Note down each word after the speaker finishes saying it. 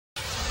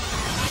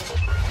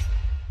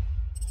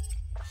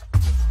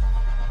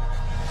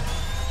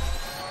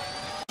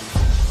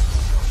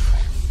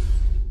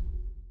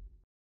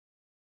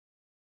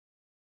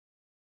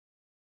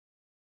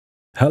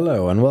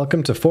Hello and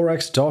welcome to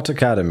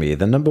Forex.Academy,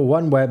 the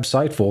 #1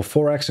 website for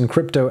Forex and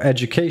crypto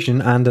education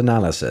and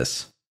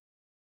analysis.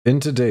 In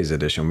today's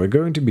edition, we're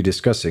going to be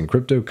discussing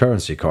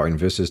cryptocurrency coin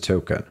versus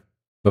token.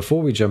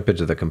 Before we jump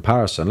into the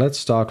comparison, let's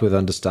start with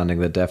understanding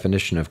the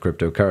definition of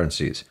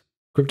cryptocurrencies.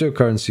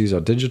 Cryptocurrencies are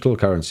digital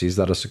currencies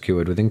that are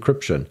secured with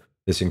encryption.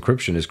 This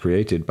encryption is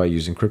created by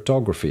using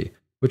cryptography,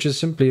 which is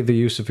simply the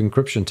use of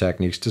encryption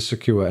techniques to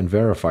secure and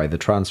verify the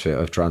transfer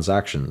of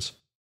transactions.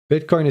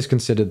 Bitcoin is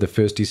considered the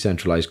first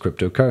decentralized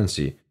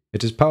cryptocurrency.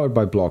 It is powered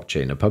by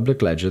blockchain, a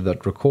public ledger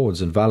that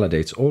records and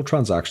validates all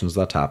transactions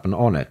that happen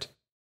on it.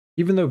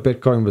 Even though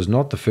Bitcoin was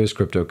not the first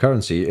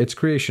cryptocurrency, its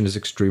creation is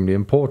extremely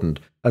important,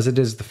 as it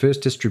is the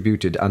first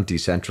distributed and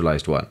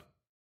decentralized one.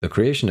 The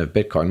creation of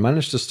Bitcoin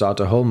managed to start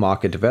a whole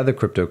market of other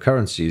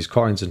cryptocurrencies,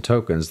 coins, and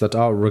tokens that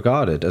are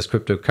regarded as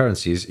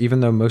cryptocurrencies,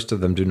 even though most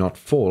of them do not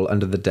fall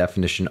under the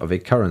definition of a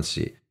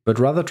currency, but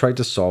rather try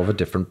to solve a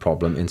different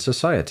problem in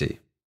society.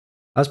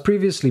 As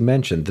previously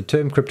mentioned, the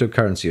term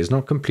cryptocurrency is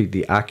not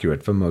completely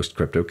accurate for most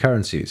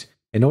cryptocurrencies.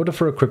 In order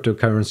for a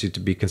cryptocurrency to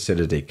be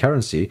considered a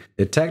currency,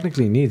 it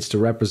technically needs to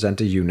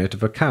represent a unit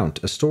of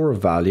account, a store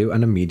of value,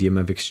 and a medium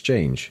of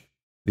exchange.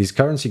 These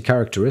currency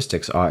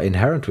characteristics are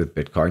inherent with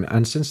Bitcoin,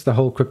 and since the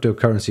whole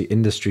cryptocurrency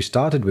industry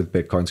started with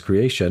Bitcoin's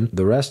creation,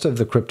 the rest of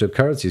the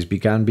cryptocurrencies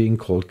began being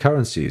called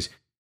currencies.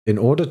 In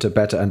order to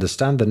better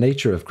understand the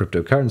nature of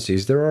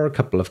cryptocurrencies, there are a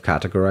couple of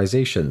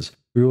categorizations.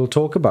 We will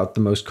talk about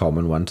the most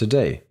common one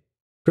today.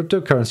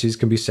 Cryptocurrencies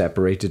can be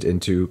separated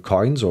into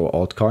coins or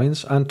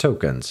altcoins and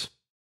tokens.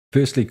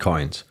 Firstly,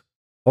 coins.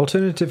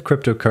 Alternative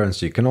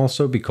cryptocurrency can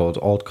also be called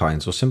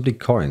altcoins or simply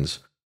coins.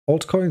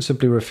 Altcoin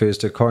simply refers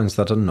to coins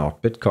that are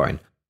not Bitcoin.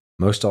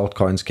 Most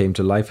altcoins came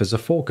to life as a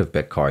fork of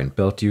Bitcoin,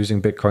 built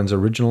using Bitcoin's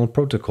original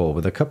protocol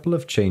with a couple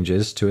of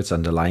changes to its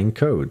underlying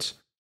codes.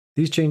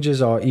 These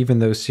changes are, even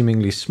though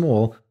seemingly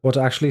small, what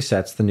actually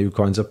sets the new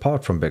coins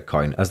apart from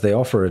Bitcoin, as they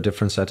offer a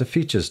different set of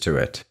features to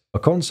it. A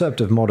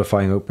concept of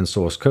modifying open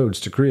source codes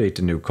to create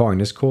a new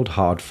coin is called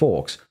hard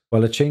forks,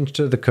 while a change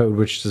to the code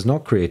which does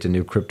not create a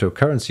new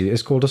cryptocurrency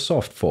is called a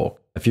soft fork.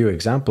 A few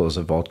examples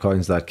of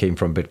altcoins that came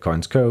from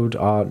Bitcoin's code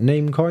are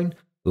Namecoin,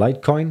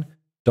 Litecoin,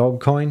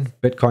 Dogcoin,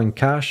 Bitcoin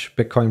Cash,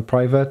 Bitcoin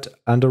Private,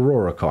 and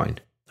Aurora Coin.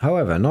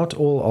 However, not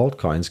all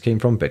altcoins came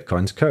from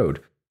Bitcoin's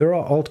code. There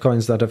are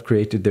altcoins that have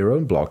created their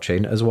own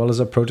blockchain as well as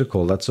a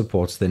protocol that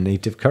supports their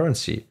native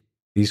currency.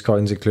 These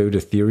coins include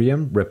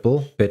Ethereum,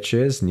 Ripple,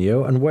 BitShares,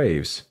 Neo, and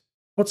Waves.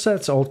 What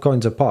sets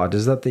altcoins apart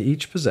is that they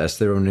each possess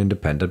their own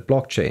independent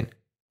blockchain.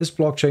 This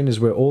blockchain is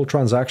where all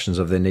transactions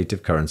of their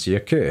native currency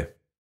occur.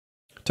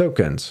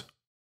 Tokens.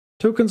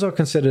 Tokens are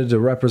considered a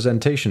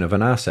representation of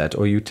an asset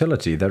or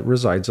utility that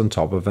resides on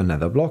top of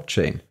another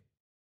blockchain.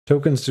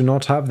 Tokens do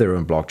not have their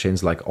own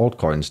blockchains like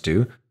altcoins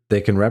do.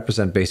 They can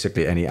represent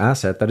basically any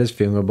asset that is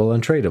fungible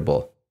and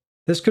tradable.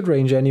 This could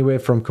range anywhere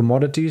from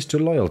commodities to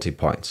loyalty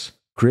points.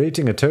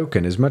 Creating a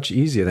token is much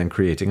easier than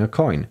creating a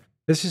coin.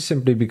 This is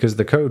simply because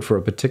the code for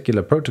a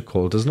particular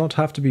protocol does not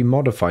have to be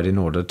modified in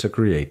order to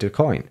create a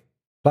coin.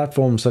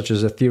 Platforms such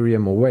as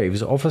Ethereum or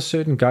Waves offer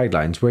certain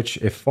guidelines which,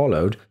 if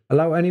followed,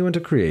 allow anyone to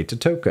create a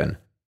token.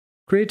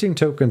 Creating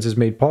tokens is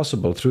made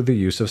possible through the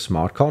use of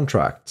smart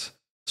contracts.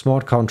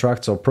 Smart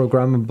contracts are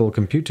programmable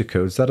computer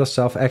codes that are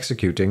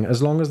self-executing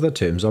as long as the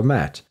terms are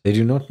met. They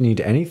do not need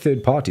any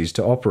third parties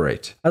to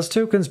operate. As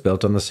tokens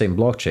built on the same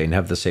blockchain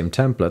have the same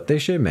template, they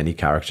share many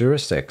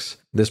characteristics.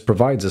 This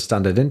provides a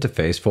standard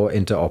interface for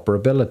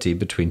interoperability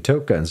between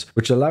tokens,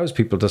 which allows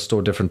people to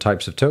store different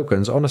types of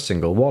tokens on a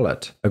single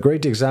wallet. A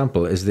great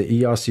example is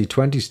the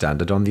ERC20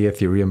 standard on the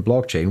Ethereum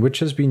blockchain, which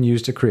has been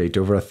used to create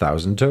over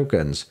 1,000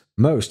 tokens.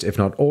 Most, if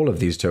not all of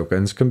these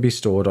tokens, can be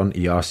stored on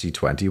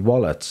ERC20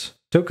 wallets.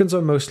 Tokens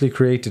are mostly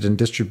created and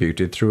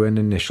distributed through an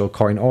initial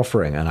coin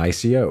offering, an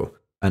ICO.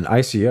 An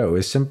ICO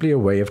is simply a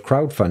way of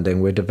crowdfunding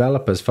where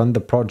developers fund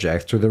the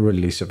project through the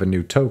release of a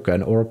new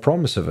token or a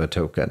promise of a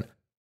token.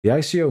 The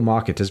ICO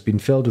market has been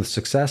filled with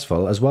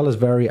successful as well as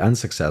very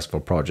unsuccessful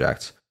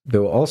projects.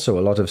 There were also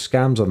a lot of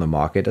scams on the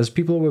market as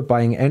people were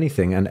buying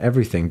anything and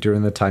everything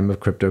during the time of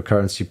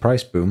cryptocurrency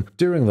price boom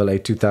during the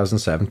late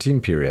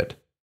 2017 period.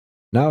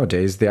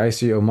 Nowadays, the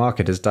ICO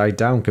market has died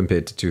down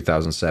compared to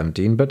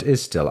 2017 but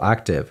is still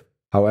active.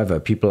 However,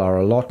 people are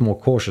a lot more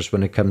cautious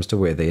when it comes to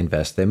where they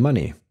invest their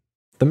money.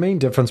 The main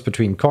difference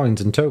between coins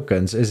and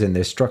tokens is in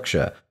their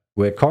structure,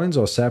 where coins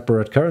are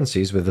separate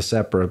currencies with a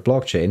separate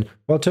blockchain,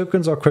 while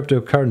tokens are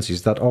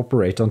cryptocurrencies that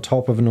operate on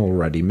top of an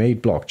already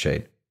made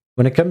blockchain.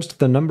 When it comes to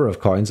the number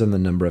of coins and the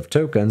number of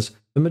tokens,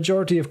 the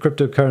majority of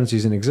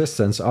cryptocurrencies in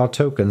existence are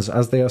tokens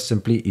as they are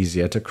simply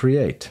easier to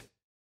create.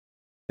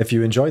 If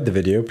you enjoyed the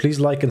video, please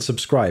like and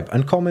subscribe,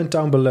 and comment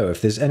down below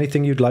if there's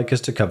anything you'd like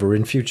us to cover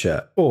in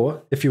future,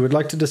 or if you would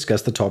like to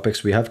discuss the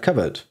topics we have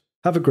covered.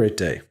 Have a great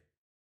day.